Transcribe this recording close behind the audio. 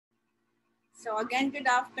So again, good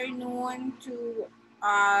afternoon to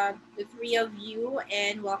the three of you,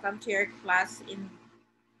 and welcome to your class in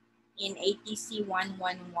ATC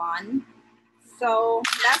 111. So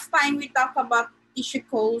last time we talked about tissue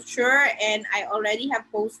culture, and I already have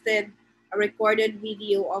posted a recorded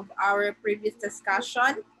video of our previous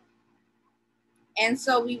discussion. And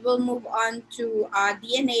so we will move on to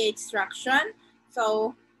DNA extraction.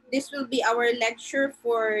 So this will be our lecture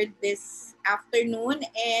for this afternoon,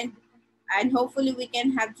 and hopefully we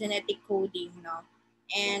can have genetic coding now.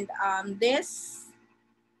 And this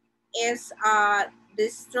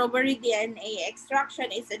strawberry DNA extraction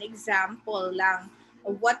is an example lang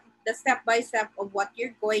of what the step by step of what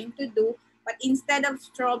you're going to do. But instead of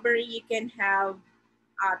strawberry, you can have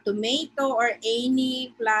tomato or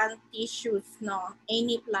any plant tissues, no?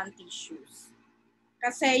 Any plant tissues.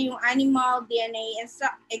 Kasi yung animal DNA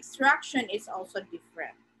extraction is also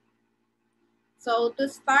different. So to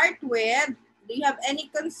start with, do you have any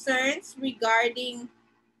concerns regarding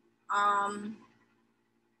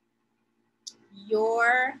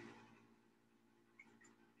your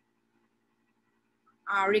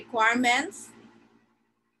requirements?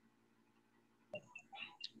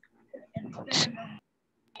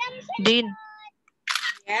 Dean.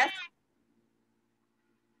 Yes.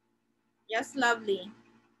 Yes, lovely.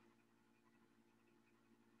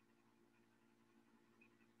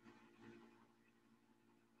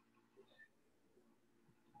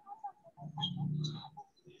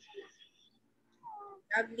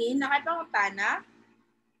 Lovely. Nakipangutana?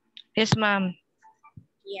 Yes, ma'am.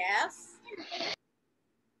 Yes.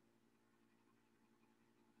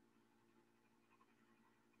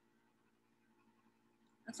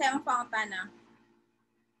 Ang sa'yo ang pangutana?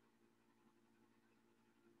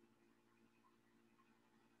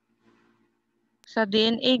 Sa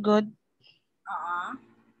DNA, God. Oo.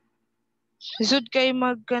 Isod kay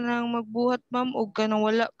magbuhat, ma'am, o kanang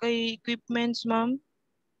wala kay equipments, ma'am.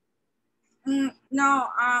 No,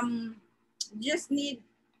 just need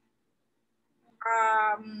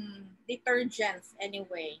detergents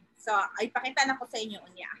anyway. So, ipakita na ko sa inyo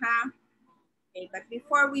unya, ha? Okay, but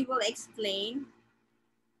before we will explain,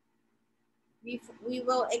 we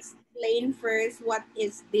will explain first what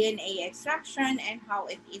is DNA extraction and how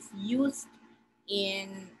it is used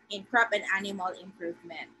in crop and animal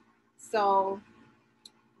improvement. So,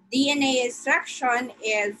 DNA extraction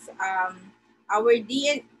is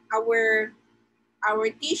our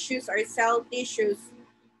tissues or cell tissues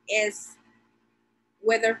is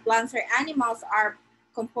whether plants or animals are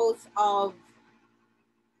composed of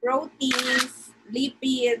proteins,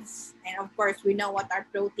 lipids, and of course we know what are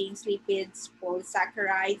proteins, lipids,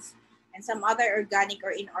 polysaccharides, and some other organic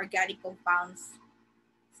or inorganic compounds.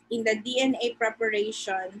 In the DNA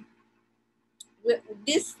preparation,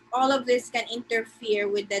 all of this can interfere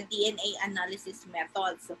with the DNA analysis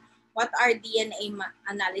methods. So what are DNA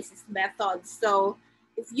analysis methods? So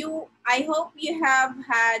I hope you have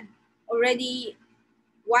had already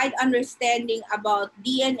wide understanding about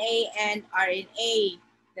DNA and RNA,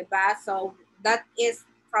 diba? So that is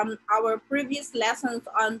from our previous lessons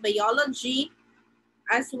on biology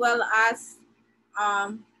as well as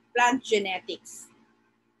plant genetics.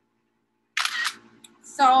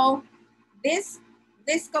 So these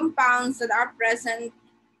compounds that are present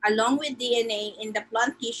along with DNA in the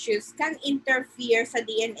plant tissues can interfere sa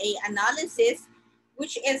DNA analysis,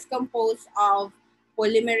 which is composed of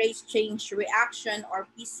polymerase chain reaction or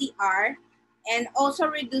PCR, and also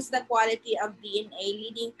reduce the quality of DNA,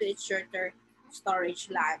 leading to its shorter storage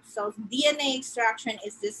life. So DNA extraction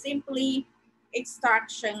is just simply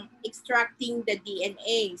extracting the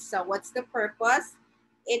DNA. So what's the purpose?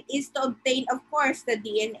 It is to obtain, of course, the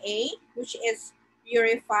DNA, which is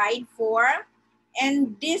purified form,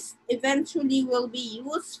 and this eventually will be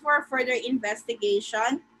used for further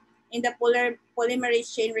investigation in the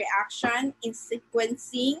polymerase chain reaction in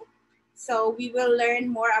sequencing. So we will learn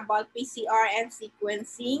more about PCR and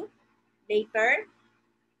sequencing later.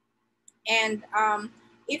 And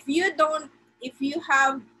if you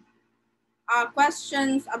have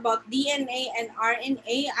questions about DNA and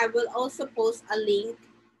RNA, I will also post a link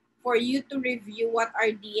for you to review what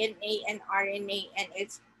are DNA and RNA and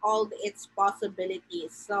all its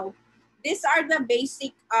possibilities. So these are the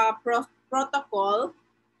basic protocol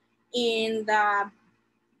in the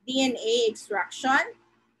DNA extraction.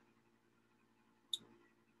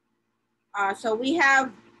 So we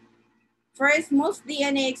have first, most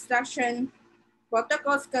DNA extraction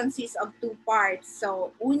protocols consist of two parts.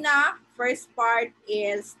 So first part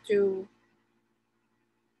is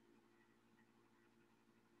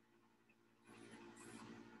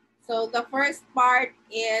the first part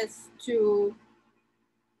is to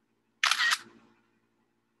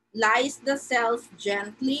lyse the cells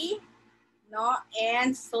gently, no,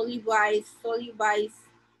 and solubilize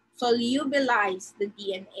the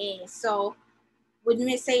DNA. So when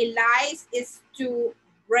we say lyse is to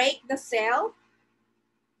break the cell.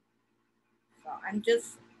 So I'm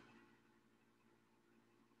just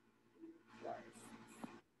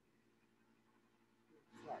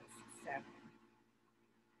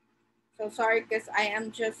so sorry because I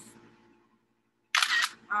am just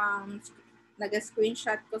um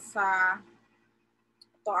nag-screenshot ko sa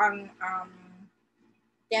ito ang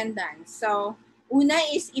tendon. So, una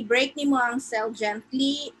is i-break nimo ang cell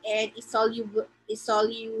gently and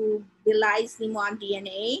isolubilize nimo ang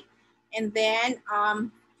DNA. And then,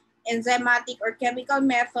 enzymatic or chemical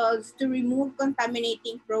methods to remove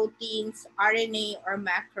contaminating proteins, RNA, or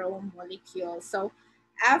macromolecules. So,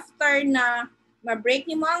 after na ma-break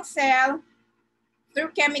nimo ang cell,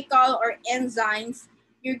 through chemical or enzymes,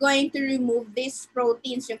 you're going to remove these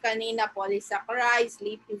proteins, yung kanina, polysaccharides,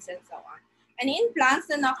 lipids, and so on. And in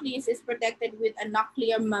plants, the nucleus is protected with a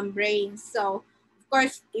nuclear membrane. So, of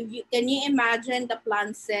course, can you imagine the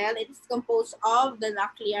plant cell? It is composed of the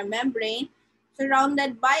nuclear membrane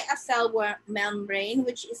surrounded by a cell membrane,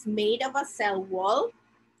 which is made of a cell wall.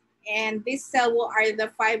 And this cell wall are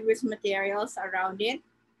the fibrous materials around it.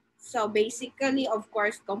 So basically, of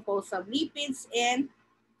course, composed of lipids and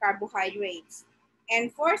carbohydrates. And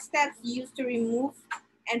 4 steps used to remove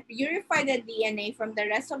and purify the DNA from the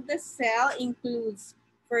rest of the cell includes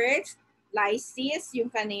first, lysis, yung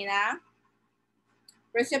kanina,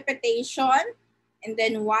 precipitation, and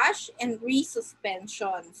then wash and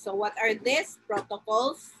resuspension. So what are these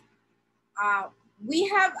protocols? We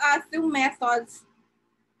have 2 methods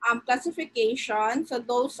classification. So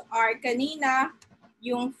those are kanina,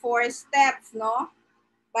 yung 4 steps, no?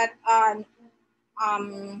 But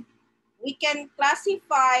we can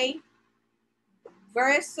classify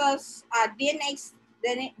versus DNA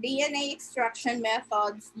extraction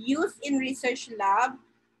methods used in research lab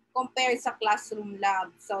compared sa classroom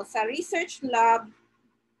lab. So sa research lab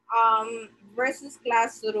versus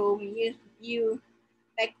classroom, you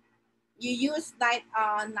like you use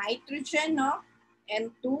nitrogen, no?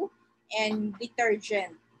 N2 and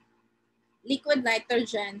detergent, liquid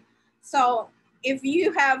nitrogen. So if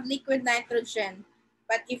you have liquid nitrogen,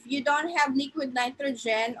 but if you don't have liquid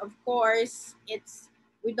nitrogen, of course,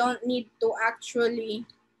 we don't need to actually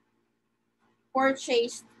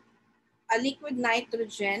purchase a liquid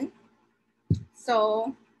nitrogen.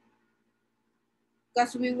 So,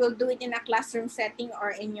 because we will do it in a classroom setting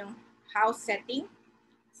or in your house setting.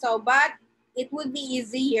 So, but it would be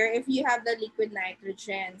easier if you have the liquid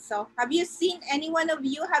nitrogen. So, have you seen, any one of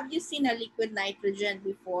you, have you seen a liquid nitrogen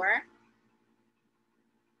before?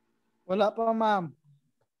 Wala pa, ma'am.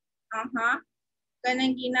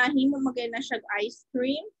 Kanang ginahimo magay na siya ice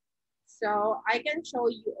cream. So, I can show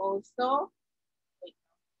you also. Wait.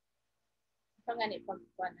 Ito nga ni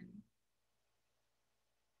pagkuhanan.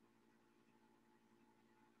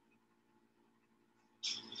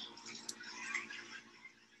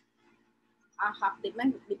 Half di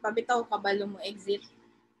man, di pa bitaw kabalo mo exit.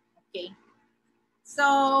 Okay.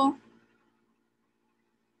 So,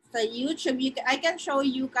 sa YouTube, I can show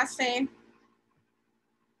you kasi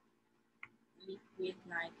liquid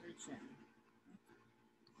nitrogen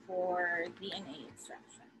for DNA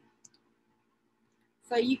extraction.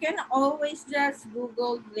 So you can always just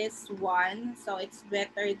Google this one. So it's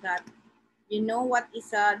better that you know what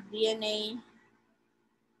is a DNA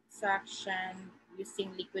extraction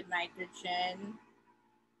using liquid nitrogen.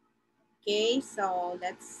 Okay, so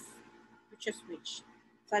let's switch.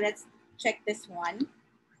 So let's check this one.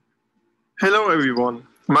 Hello everyone,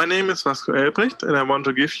 my name is Vasco Elbrecht and I want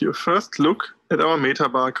to give you a first look at our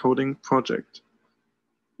metabarcoding project.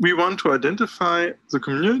 We want to identify the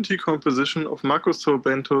community composition of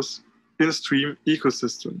macrosorbentos in stream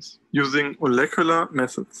ecosystems using molecular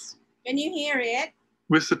methods. Can you hear it?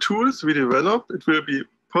 With the tools we develop, it will be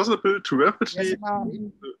possible to rapidly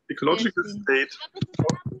improve the ecological state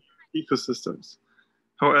of ecosystems.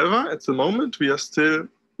 However, at the moment, we are still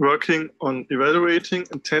working on evaluating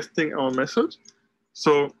and testing our method.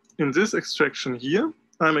 So in this extraction here,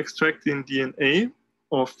 I'm extracting DNA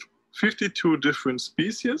of 52 different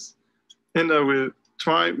species, and I will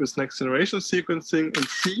try with next generation sequencing and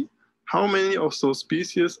see how many of those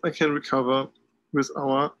species I can recover with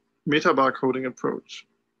our metabarcoding approach.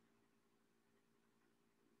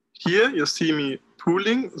 Here you see me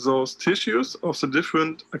pooling those tissues of the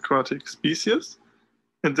different aquatic species,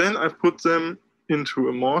 and then I put them into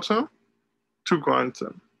a mortar to grind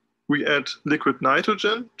them. We add liquid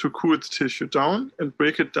nitrogen to cool the tissue down and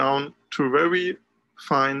break it down to a very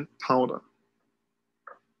fine powder.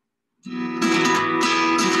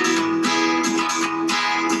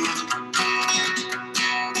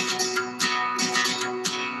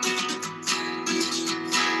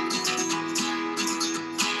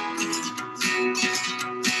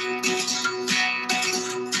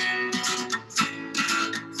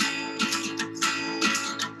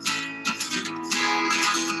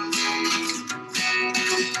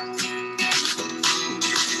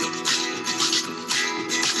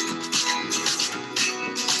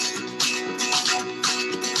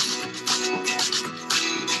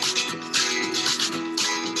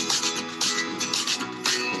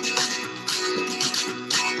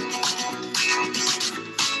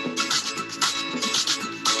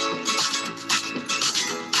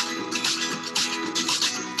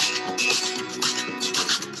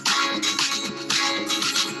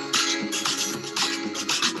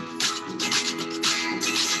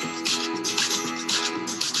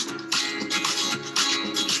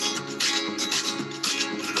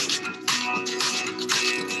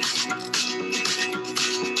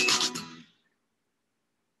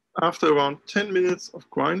 After around 10 minutes of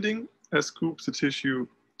grinding, I scoop the tissue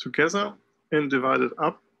together and divide it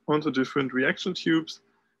up onto different reaction tubes,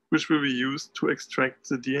 which will be used to extract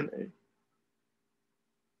the DNA.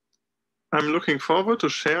 I'm looking forward to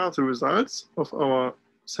share the results of our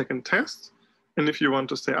second test. And if you want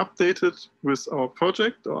to stay updated with our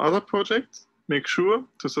project or other projects, make sure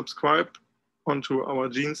to subscribe onto our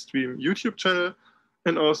GeneStream YouTube channel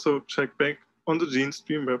and also check back on the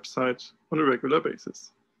GeneStream website on a regular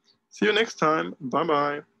basis. See you next time.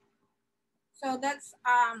 Bye-bye. So that's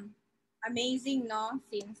amazing, no?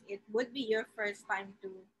 Since it would be your first time to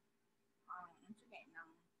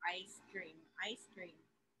ice cream.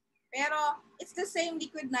 Pero it's the same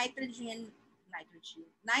liquid nitrogen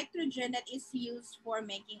that is used for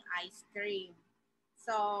making ice cream.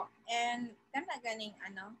 So, and kana ganing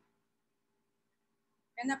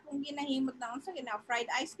kana pong ginahimot na unsa gina fried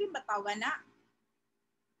ice cream ba tawag na?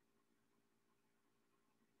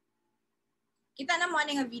 Kita na mo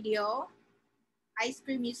nga video, ice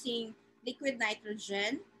cream using liquid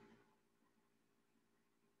nitrogen.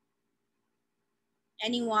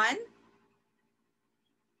 Anyone?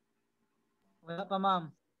 Wala pa, ma'am.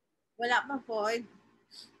 Wala pa po.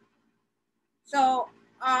 So,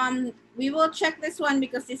 we will check this one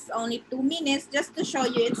because it's only 2 minutes just to show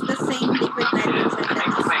you it's the same liquid nitrogen that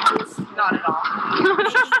is used. Not at all.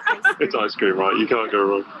 It's ice cream, right? You can't go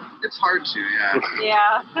wrong. It's hard to, yeah.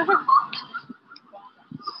 Yeah.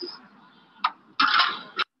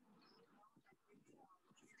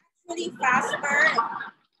 Actually faster.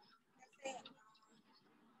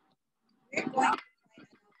 We're going to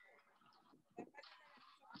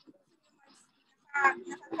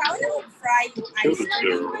nakakaon na fried ice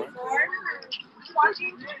cream before.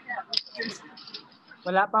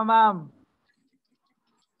 Wala pa, ma'am.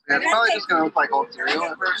 Yeah, it's probably just going to look like old cereal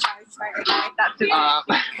at first. The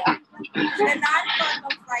non-fun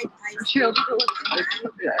of fried ice cream.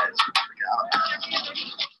 Yeah, it's freak out.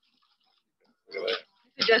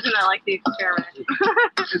 It doesn't, I like the experiment.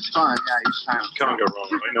 It's fun, yeah, each time. Can't go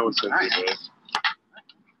wrong. I know it's nice.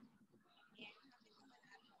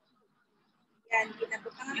 Yan,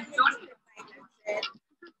 ginabutangan ng liquid nitrogen.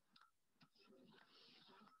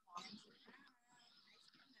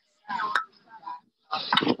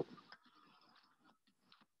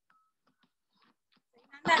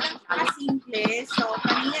 Handa lang siya simple. So,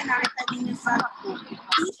 kanina nakita ninyo sa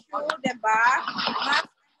tissue, diba? Mas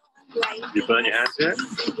grinding. You burn your hands yet?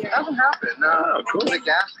 It doesn't happen, no. Cool. The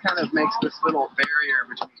gas kind of makes this little barrier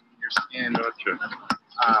between your skin. Gotcha.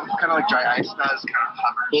 Kind of like dry ice does, kind of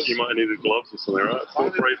hovers. Thought you might have needed gloves or something, right? Oh,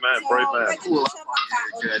 brave man, brave man. Cool up on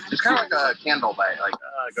you, good. Just kind of like a candle light, like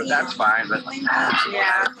that's fine, but like,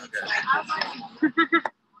 Yeah.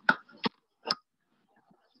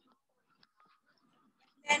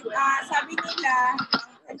 Then, sabi nila,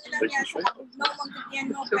 ano lang yan, sa kabugno, magkakyan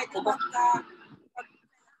mo, pwede magka,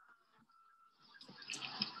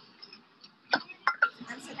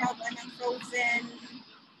 ang sarap ng frozen.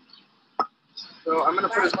 So I'm going to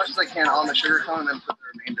put as much as I can on the sugar cone and then put the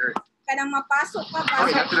remainder. Kanang mapasok ka ba? Oh,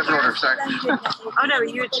 you have to different order, sorry. Oh, no,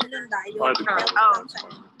 you Oh.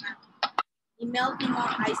 I-melt mo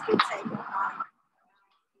ang ice cream sa inyo.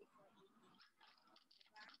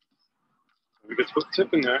 We just put tip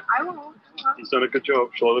in there. I will. He's done a good job.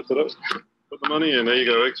 Shall I lift it up? Put the money in. There you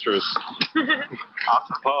go, extras.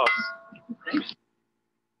 Pass.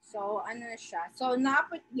 So, ano na siya? So,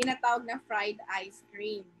 ginatawag na fried ice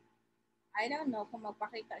cream. I don't know kung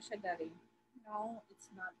magpakita siya dari. No, it's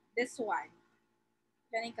not. This one.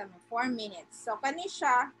 Kani kami, 4 minutes. So, kani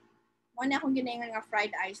siya, muna akong ginaingan nga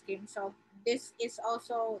fried ice cream. So, this is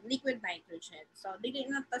also liquid nitrogen. So, dili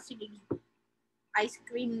na ta sige ice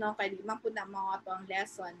cream, no? Kaya di man po na mga itong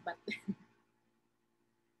lesson. But,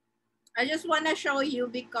 I just wanna show you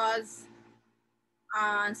because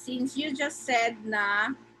since you just said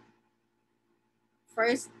na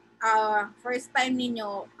first time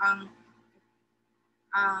ninyo ang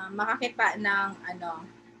makakita ng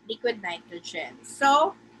liquid nitrogen.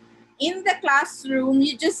 So, in the classroom,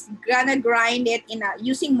 you just gonna grind it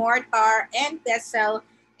using mortar and pestle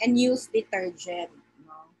and use detergent.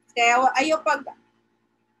 No? Kaya ayo pag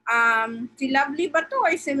si Lovely ba to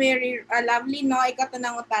or si Mary Lovely, no? Ikaw to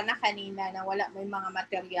nang utana kanina na wala may mga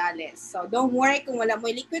materyales. So, don't worry kung wala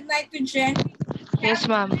mo liquid nitrogen.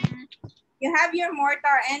 Yes, ma'am. You have your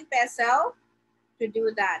mortar and pestle to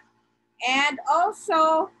do that. And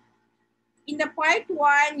also, in the part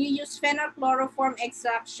 1, you use phenylchloroform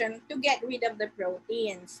extraction to get rid of the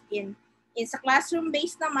proteins. In sa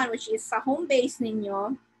classroom-based naman, which is sa home-based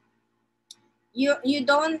ninyo, you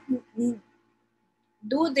don't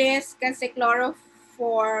do this kasi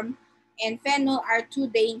chloroform and phenol are too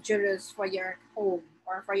dangerous for your home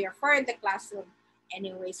or for the classroom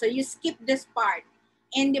anyway. So you skip this part.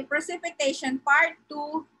 In the precipitation part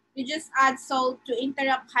 2, you just add salt to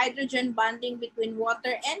interrupt hydrogen bonding between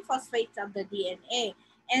water and phosphates of the DNA.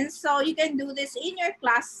 And so you can do this in your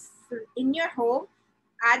class, in your home,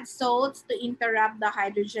 add salts to interrupt the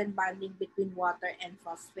hydrogen bonding between water and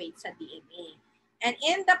phosphates of DNA. And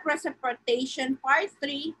in the precipitation part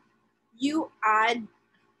 3, you add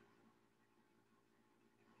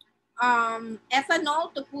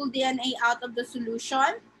ethanol to pull DNA out of the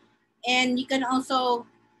solution. And you can also,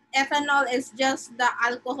 ethanol is just the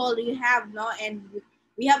alcohol you have, no? And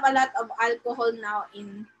we have a lot of alcohol now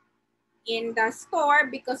in the store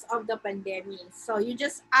because of the pandemic. So you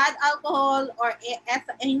just add alcohol or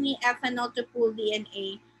any ethanol to pull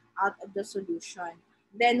DNA out of the solution.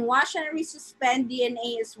 Then wash and resuspend.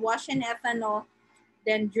 DNA is washed in ethanol,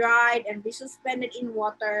 then dried and resuspended in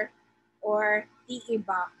water or TE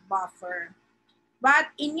buffer. But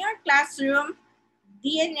in your classroom,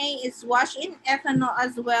 DNA is washed in ethanol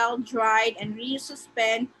as well, dried and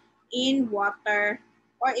resuspend in water,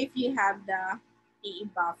 or if you have the TE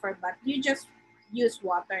buffer, but you just use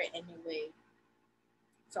water anyway.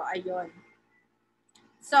 So ayun.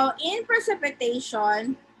 So in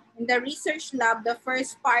precipitation, in the research lab, the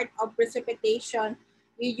first part of precipitation,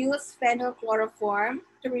 you use phenylchloroform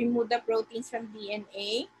to remove the proteins from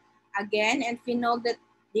DNA. Again, and phenol that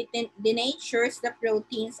denatures the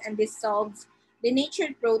proteins and dissolves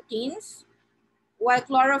denatured proteins, while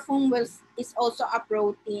chloroform is also a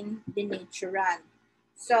protein denaturant.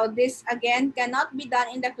 So this again cannot be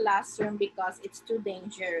done in the classroom because it's too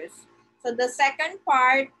dangerous. So the second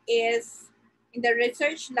part is in the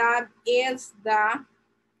research lab is the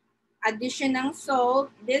addition ng salt.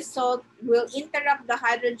 This salt will interrupt the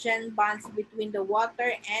hydrogen bonds between the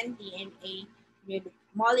water and DNA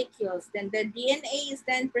molecules. Then the DNA is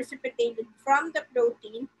then precipitated from the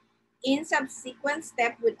protein in subsequent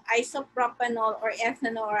step with isopropanol or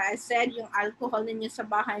ethanol, or I said yung alcohol ninyo sa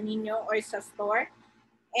bahay ninyo or sa store.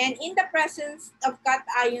 And in the presence of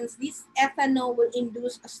cations, this ethanol will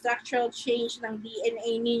induce a structural change ng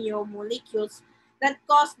DNA ninyo molecules that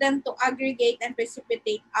cause them to aggregate and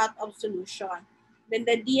precipitate out of solution. Then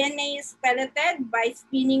the DNA is pelleted by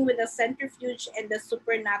spinning with a centrifuge and the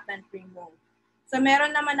supernatant removed. So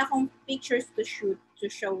meron naman akong pictures to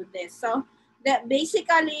show this. So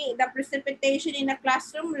basically, the precipitation in a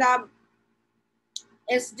classroom lab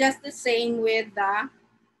is just the same with the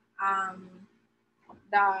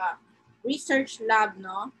research lab,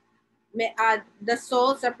 no? The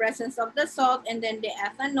salt, the presence of the salt, and then the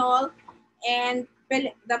ethanol, and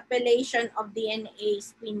the pellation of DNA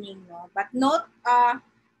spinning, no? But note,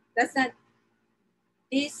 that's not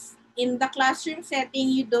this in the classroom setting.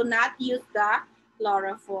 You do not use the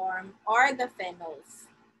chloroform or the phenols.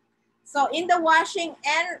 So in the washing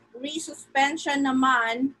and resuspension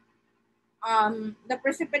naman, the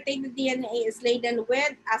precipitated DNA is laden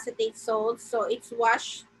with acetate salt. So it's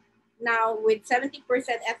washed now with 70%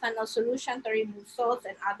 ethanol solution to remove salts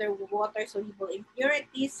and other water-soluble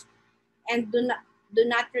impurities, and do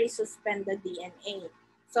not resuspend the DNA.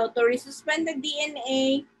 So to resuspend the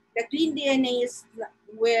DNA, the clean DNA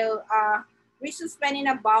will resuspend in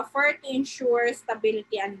a buffer to ensure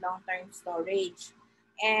stability and long-term storage.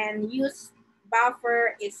 And use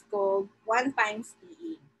buffer is called 1 times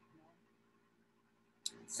TE.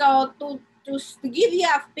 So to give you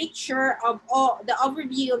a picture of the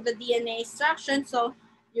overview of the DNA extraction, so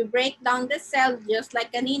you break down the cell just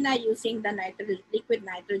like kanina using the liquid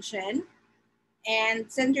nitrogen and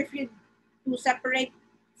centrifuge to separate.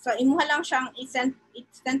 So imuha lang siyang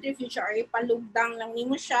centrifuge or ipalugdang lang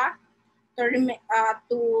nimo siya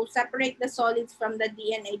to separate the solids from the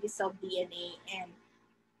DNA, dissolved DNA, and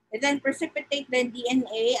then precipitate the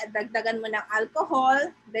DNA, dagdagan mo ng alcohol,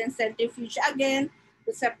 then centrifuge again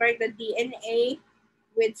to separate the DNA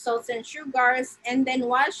with salts and sugars, and then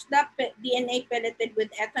wash the DNA pelleted with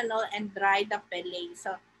ethanol and dry the pellets.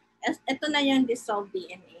 So, ito na yung dissolved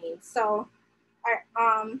DNA. So,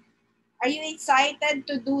 are you excited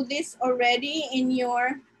to do this already in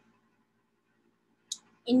your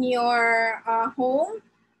home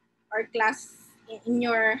or class, in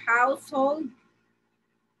your household?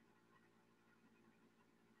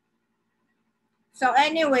 So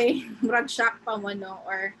anyway, murag shock pa mo, no?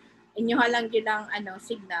 Or inyo lang yun ang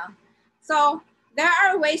signal. So there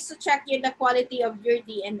are ways to check the quality of your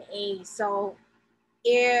DNA. So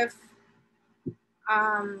if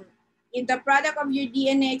the product of your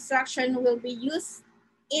DNA extraction will be used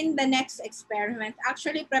in the next experiment,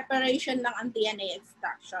 actually preparation lang ang DNA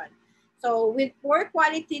extraction. So with poor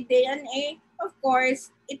quality DNA, of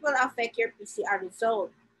course, it will affect your PCR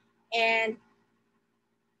result. And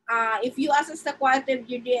if you assess the quality of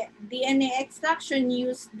your DNA extraction,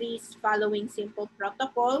 use these following simple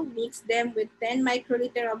protocol. Mix them with 10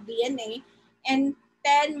 microliter of DNA and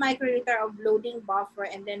 10 microliter of loading buffer,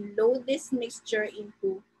 and then load this mixture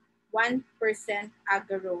into 1%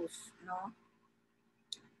 agarose. No?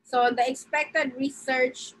 So the expected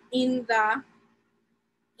research in the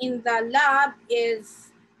lab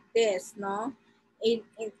is this, no?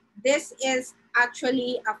 This is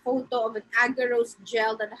actually a photo of an agarose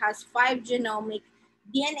gel that has 5 genomic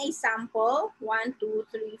DNA sample, 1, 2,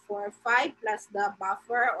 3, 4, 5, plus the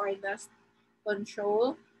buffer or the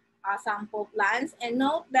control sample plants. And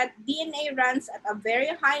note that DNA runs at a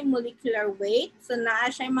very high molecular weight. So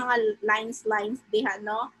naa siya yung mga lines diha,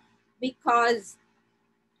 no? Because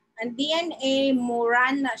ang DNA mo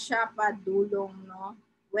run na siya pa dulong, no?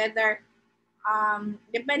 Whether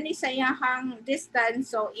depende sa iyahang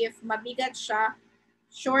distance. So if mabigat siya,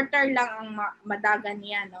 shorter lang ang madagan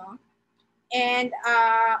niya, no? And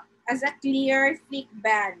as a clear thick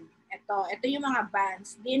band, ito yung mga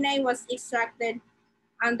bands. DNA was extracted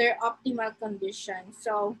under optimal conditions.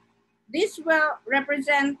 So this will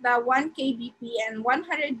represent the 1 kbp and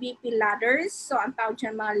 100 bp ladders. So ang tawag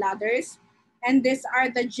dyan mga ladders. And these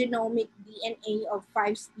are the genomic DNA of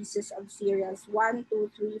 5 species of cereals. 1,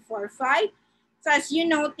 2, 3, 4, 5. So as you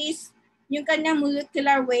notice, yung kanyang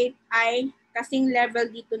molecular weight ay kasing level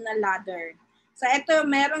dito na ladder. So ito,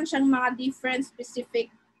 meron siyang mga different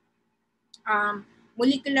specific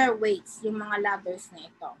molecular weights, yung mga ladders na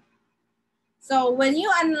ito. So when you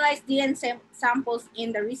analyze DNA samples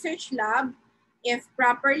in the research lab, if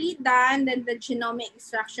properly done, then the genomic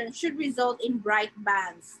extraction should result in bright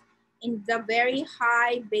bands in the very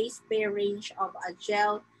high base pair range of a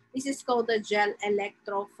gel. This is called the gel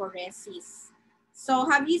electrophoresis. So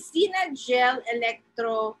have you seen a gel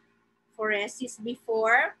electrophoresis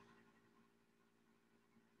before?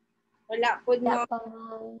 Wala po no.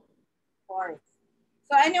 Of course.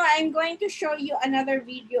 So anyway, I'm going to show you another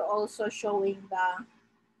video also showing the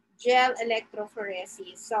gel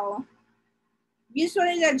electrophoresis. So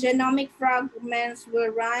usually the genomic fragments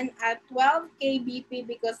will run at 12 kbp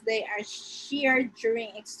because they are sheared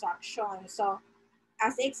during extraction. So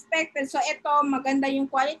as expected, so ito maganda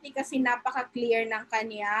yung quality kasi napaka-clear ng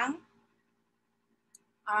kaniyang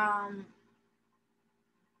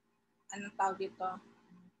anong tawag dito?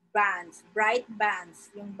 Bands, bright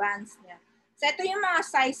bands, yung bands niya. So ito yung mga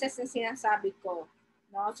sizes na sinasabi ko.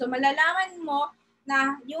 No? So malalaman mo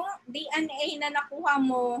na yung DNA na nakuha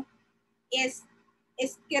mo is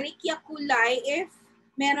Escherichia coli if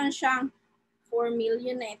meron siyang 4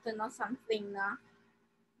 million na ito, no? Something na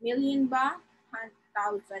million ba?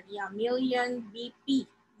 1,000, yeah, million BP,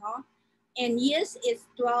 no? And yeast is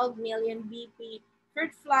 12 million BP. Fruit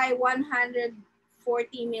fly, 140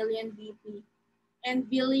 million BP. And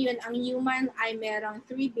billion, ang human ay merong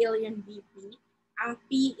 3 billion BP. Ang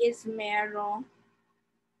P is merong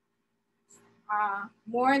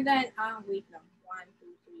more than, wait lang, 1, 2,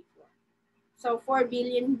 3, 4. So 4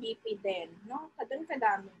 billion BP din, no?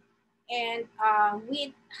 Kadami. And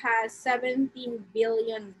wheat has 17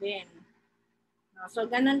 billion din. No? So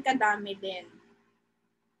ganun kadami din.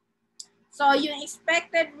 So yung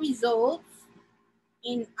expected results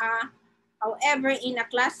in however, in a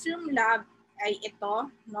classroom lab ay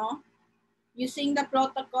ito, no? Using the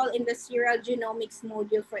protocol in the serial genomics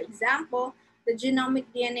module, for example, the genomic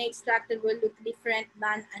DNA extracted will look different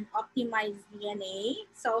than an optimized DNA.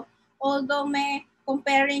 So, although may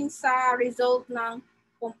comparing sa result ng,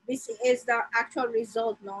 this is the actual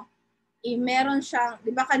result, no? Meron siyang,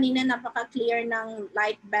 di ba kanina napaka-clear ng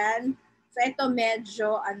light band? So, ito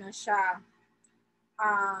medyo, ano siya,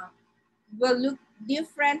 will look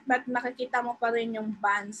different but makikita mo pa rin yung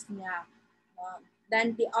bands niya.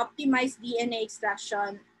 Then the optimized DNA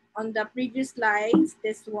extraction on the previous slides,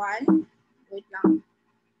 this one, wait lang,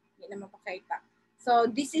 hindi na mapakita. So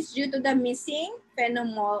this is due to the missing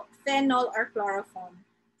phenol or chloroform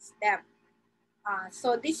step.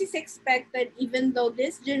 So this is expected even though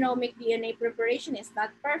this genomic DNA preparation is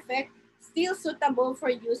not perfect, still suitable for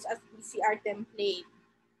use as PCR template.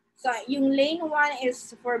 So yung lane 1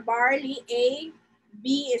 is for barley, A,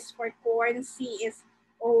 B is for corn, C is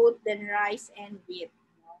oat, then rice, and wheat.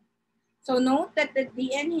 So note that the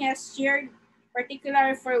DNA has shared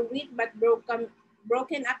particularly for wheat but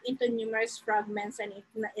broken up into numerous fragments and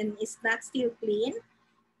is not still clean.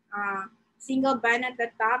 Single band at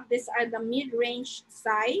the top. These are the mid-range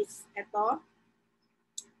size. Ito.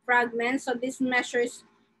 Fragments. So this measures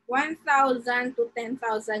 1,000 to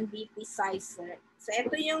 10,000 BP size. So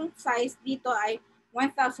ito yung size dito ay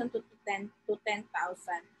 1,000 to 10,000.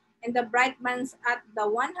 And the bright bands at the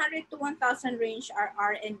 100 to 1,000 range are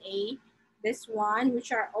RNA. This one,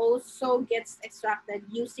 which are also gets extracted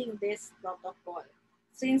using this protocol.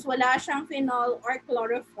 Since wala siyang phenol or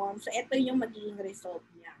chloroform, so ito yung magiging result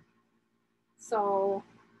niya. So,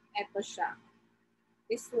 ito siya.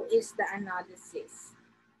 This is the analysis.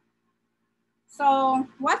 So,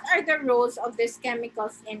 what are the roles of these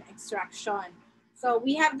chemicals in extraction? So,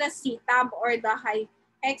 we have the CTAB or the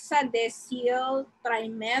hexadecyl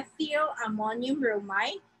trimethyl ammonium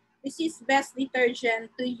bromide. This is best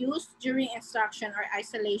detergent to use during extraction or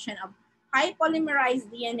isolation of high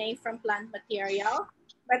polymerized DNA from plant material.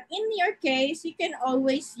 But in your case, you can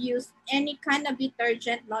always use any kind of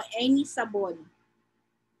detergent, no, any sabon,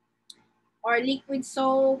 or liquid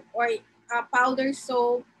soap, or powder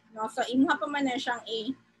soap. No? So, imuha pa man na siyang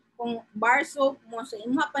kung bar soap mo, so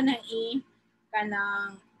imuha pa na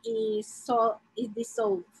kanang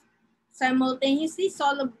i-dissolve. Simultaneously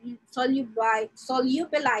solubilizes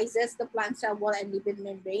the plant cell wall and lipid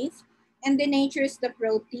membranes and denatures the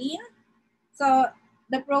protein. So,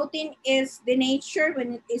 the protein is denatured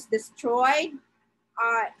when it is destroyed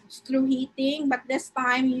through heating, but this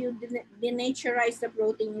time you denaturize the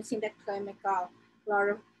protein using the chemical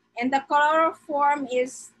chloroform. And the chloroform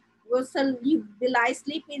will solubilize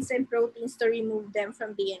lipids and proteins to remove them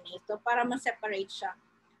from DNA. So para ma-separate siya.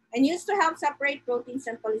 And used to help separate proteins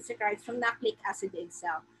and polysaccharides from nucleic acid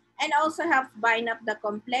itself. And also helps bind up the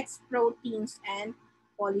complex proteins and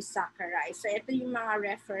polysaccharides. So ito yung mga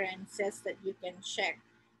references that you can check.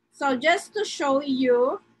 So just to show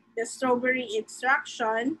you the strawberry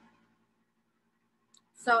extraction,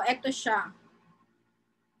 so ito siya.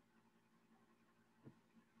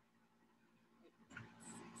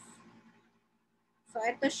 So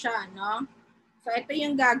ito siya, no? So ito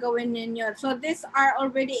yung gagawin ninyo. So these are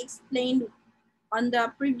already explained on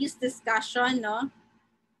the previous discussion, no?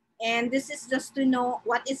 And this is just to know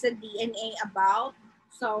what is the DNA about.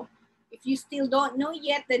 So if you still don't know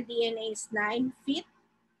yet, the DNA is 9 feet.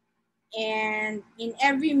 And in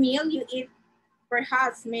every meal you eat,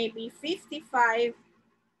 perhaps maybe 55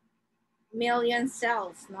 million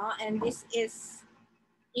cells, no? And this is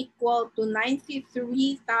equal to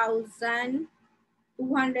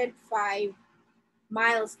 93,205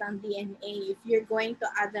 miles ng DNA if you're going to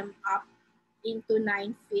add them up into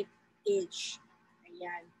 9 feet each.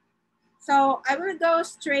 Ayan. So I will go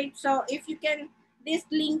straight. So if you can, this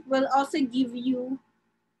link will also give you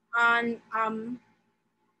on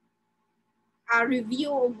a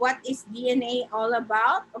review of what is DNA all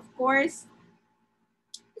about. Of course,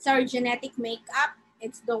 it's our genetic makeup.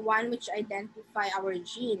 It's the one which identify our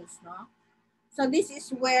genes, no? So this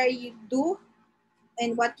is where you do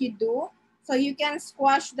and what you do. So you can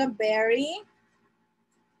squash the berry.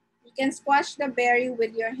 You can squash the berry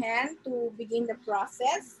with your hand to begin the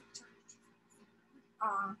process.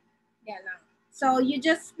 Yeah lang. So you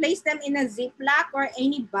just place them in a Ziploc or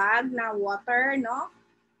any bag na water, no?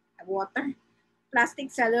 Water. Plastic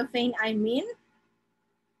cellophane, I mean.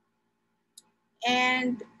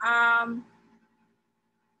 And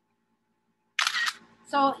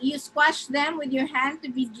so you squash them with your hand to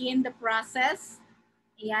begin the process.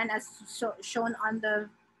 Ayan, as shown on the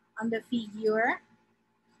figure.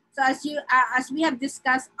 So as we have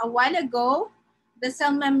discussed a while ago, the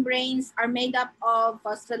cell membranes are made up of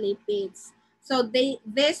phospholipids. So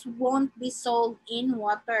this won't dissolve in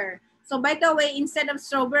water. So by the way, instead of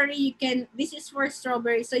strawberry, this is for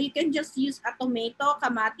strawberry. So you can just use a tomato,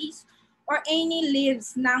 kamatis, or any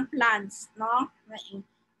leaves ng plants, no?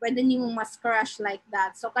 Pwede niyo mas crush like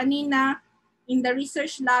that. So kanina, in the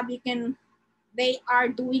research lab, they are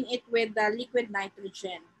doing it with the liquid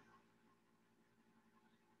nitrogen.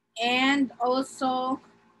 And also,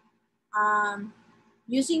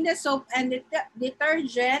 using the soap and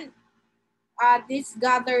detergent, this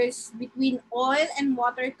gathers between oil and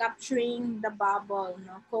water, capturing the bubble,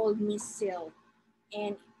 no, called micelle.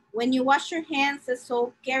 And when you wash your hands, the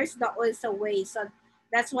soap carries the oils away. So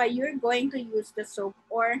that's why you're going to use the soap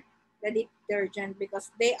or the detergent,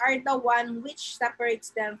 because they are the one which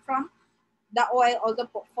separates them from the oil or the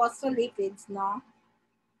phospholipids, no?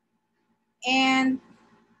 And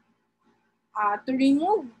to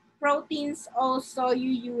remove proteins, also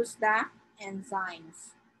you use the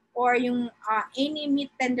enzymes or yung any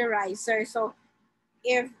meat tenderizer. So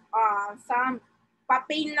if some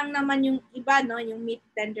papain lang naman yung iba, no, yung meat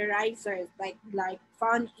tenderizer like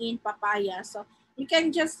found in papaya. So you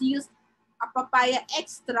can just use a papaya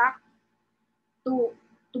extract to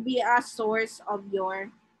be a source of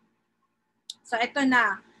your. So ito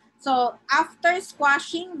na. So after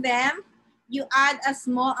squashing them, you add a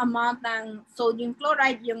small amount ng sodium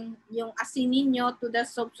chloride, yung asin ninyo, to the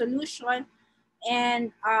soap solution.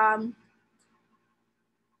 And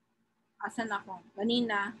asan ako?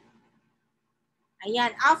 Kanina.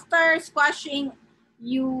 Ayan, after squashing,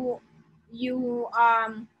 you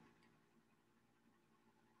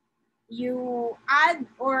add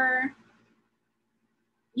or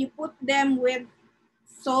you put them with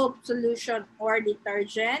soap solution or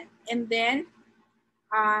detergent, and then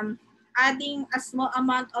adding a small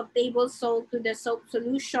amount of table salt to the soap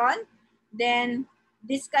solution. Then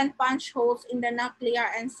this can punch holes in the nuclear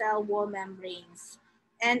and cell wall membranes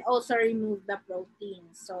and also remove the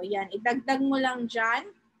proteins. So yan, idagdag mo lang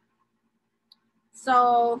dyan.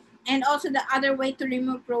 So, and also the other way to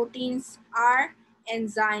remove proteins are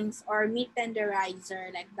enzymes or meat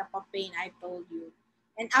tenderizer, like the papain I told you.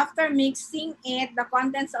 And after mixing it, the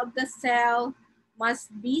contents of the cell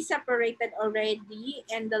must be separated already,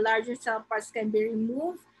 and the larger cell parts can be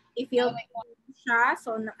removed if you siya.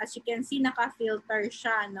 So as you can see, naka-filter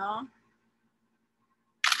siya, no?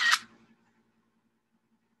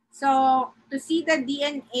 So to see the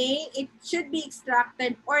DNA, it should be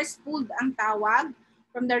extracted or spooled ang tawag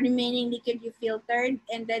from the remaining liquid you filtered,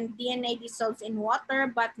 and then DNA dissolves in water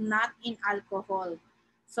but not in alcohol.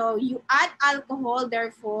 So you add alcohol,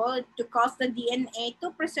 therefore, to cause the DNA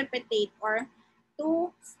to precipitate or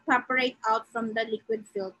to separate out from the liquid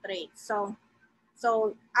filtrate. So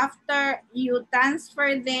after you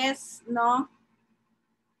transfer this, no,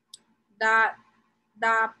 the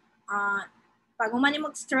pag humani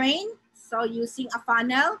mag-strain, so using a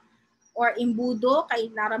funnel or imbudo, kay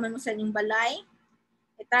naraman mo sa inyong balay,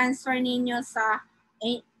 i-transfer ninyo sa,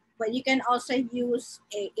 but you can also use,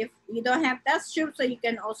 if you don't have test tube, so you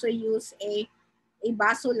can also use a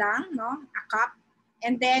baso lang, no? A cup.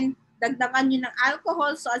 And then, dagdagan nyo ng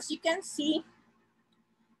alcohol. So as you can see,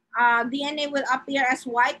 DNA will appear as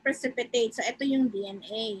white precipitate. So ito yung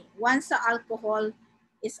DNA. Once the alcohol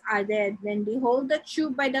is added, then behold the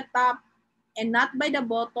tube by the top and not by the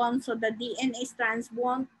bottom, so the DNA strands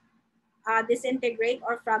won't disintegrate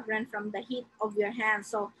or fragment from the heat of your hand.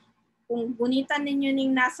 So kung gunitan ninyo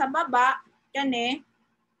ning nasa baba, kani,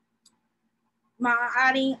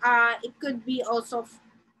 maaaring it could be also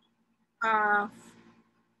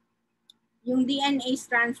yung DNA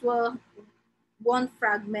strands won't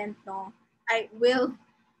fragment, no? Will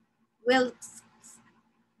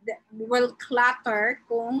clatter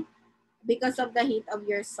kung because of the heat of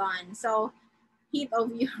your sun. So heat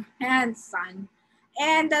of your hand, sun.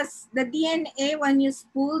 And the DNA, when you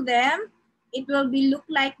spool them, it will be look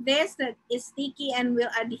like this, that is sticky and will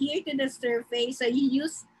adhere to the surface. So you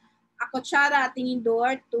use a kutsara at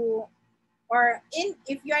tinidor to, or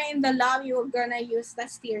if you're in the lab, you're gonna use the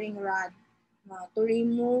steering rod to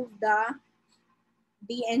remove the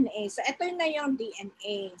DNA. So ito na yung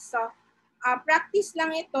DNA. So practice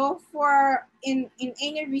lang ito for in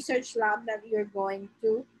any research lab that you're going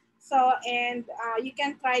to. So, and you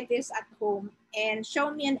can try this at home and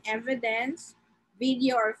show me an evidence,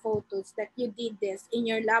 video or photos that you did this in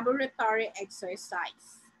your laboratory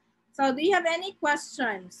exercise. So do you have any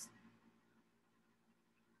questions?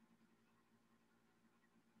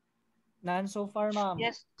 None so far, ma'am.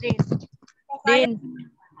 Yes, please. Okay. Din.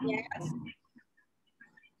 Yes.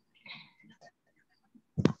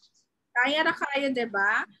 Kaya na kayo,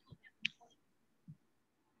 diba?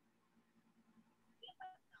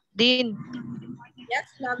 Din.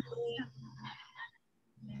 Yes, lovely.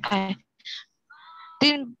 Ay.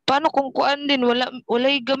 Din, paano kung kuan din,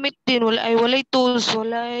 walay gamit din, walay tools,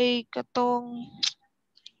 walay katong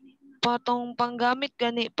patong panggamit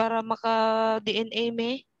gani para maka DNA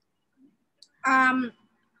me?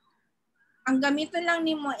 Ang gamiton lang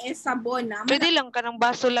nimo is sabon. Pwede lang kanang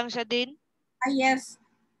baso lang siya din? Yes.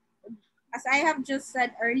 As I have just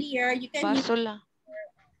said earlier, you can Baso use lang.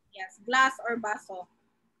 yes, glass or baso.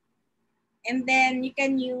 And then you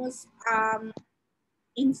can use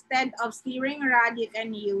instead of steering rod, you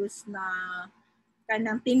can use na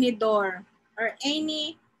kanang tinidor or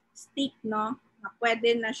any stick, no? Na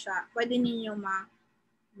pwede na siya. Pwede ninyo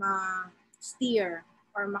ma-steer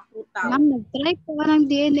or makutaw. Ma'am, nag-try ko nga ng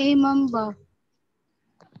DNA, ma'am ba?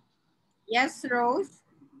 Yes, Rose?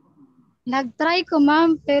 Nag-try ko,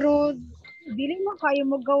 ma'am, pero dili mo kayo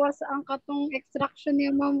magawa sa ang katong extraction niya,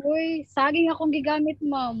 ma'am. Uy, saging akong gigamit,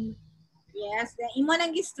 ma'am. Yes, then imo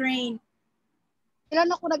nang gi-strain.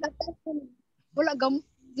 Ilan ako nag-attempt.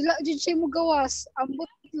 Dila did siya mo gawas. Ambot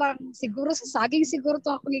lang. Siguro sa saging siguro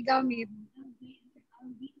to ako gigamit.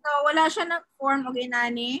 So, wala siya nag-form o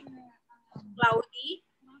ginani. Cloudy.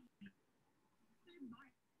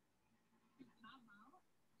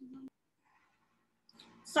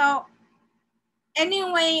 So,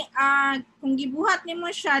 anyway, kung gibuhat nimo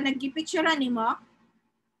siya, nagipicturean nimo,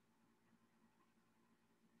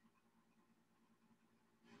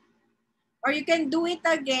 or you can do it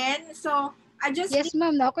again. So, I just Yes,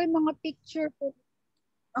 ma'am. Na ako yung mga picture po.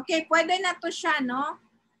 okay, pwede na to siya, no?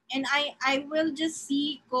 And I will just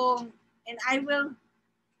see kung, and I will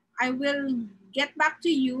get back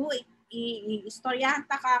to you. Istoryahan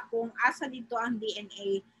ta ka kung asa dito ang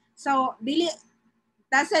DNA. So, dili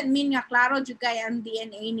doesn't mean nga klaro jud kay ang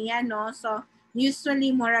DNA niya, no? So,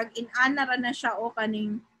 usually murag inana ra na siya o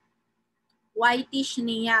kaning whitish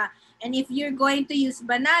niya. And if you're going to use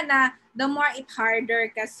banana, the more it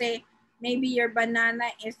harder kasi maybe your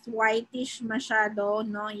banana is whitish masyado,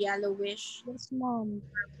 no? Yellowish. Yes, ma'am.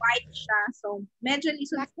 White siya. So, medyo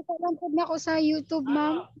lisod. Nakita lang po na ako sa YouTube,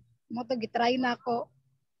 ma'am. Mo to gitry na ako.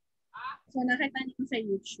 So, nakita niyo sa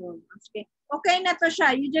YouTube. Okay. Okay na to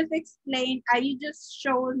siya. You just explain, you just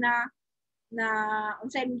show na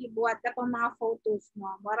unsay mo gibuhat ka tong mga photos mo.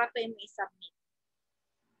 Para to yung i-submit.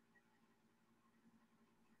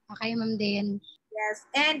 Okay, ma'am din. Yes,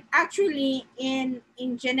 and actually in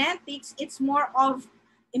genetics, it's more of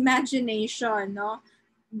imagination, no?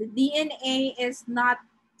 The DNA is not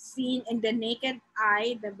seen in the naked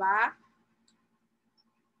eye, diba?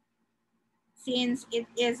 Since it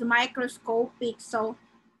is microscopic. So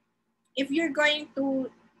if you're going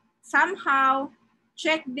to somehow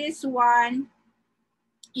check this one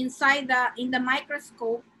inside in the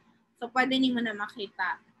microscope, so pwede nimo na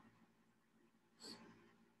makita.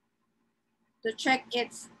 To check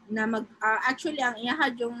its na actually ang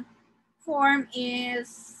iyahad yung form is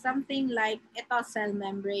something like ito cell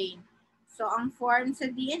membrane. So ang form sa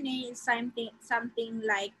DNA is something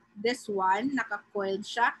like this one, naka-coiled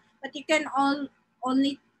siya. But you can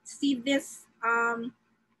only see this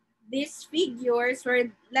these figures for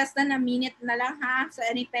less than a minute na lang ha. So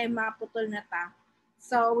anytime maputol na ta.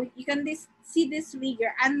 So you can see this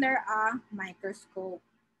figure under a microscope.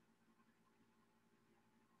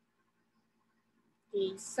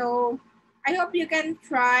 Okay, so I hope you can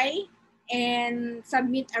try and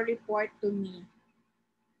submit a report to me.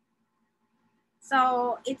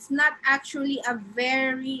 So it's not actually a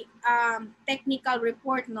very technical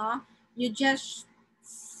report, no? You just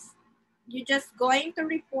going to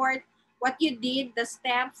report what you did, the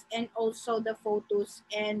steps, and also the photos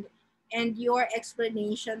and your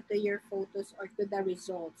explanation to your photos or to the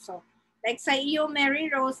results. So like sa iyo, Mary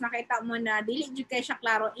Rose, nakita mo na dili jud kay siya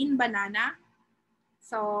klaro in banana.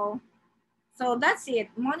 So that's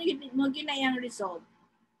it. Mo na yung result.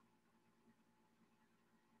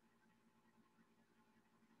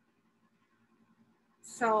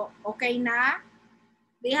 So, okay na?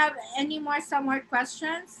 Do you have some more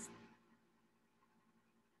questions?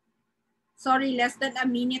 Sorry, less than a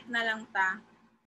minute na lang ta.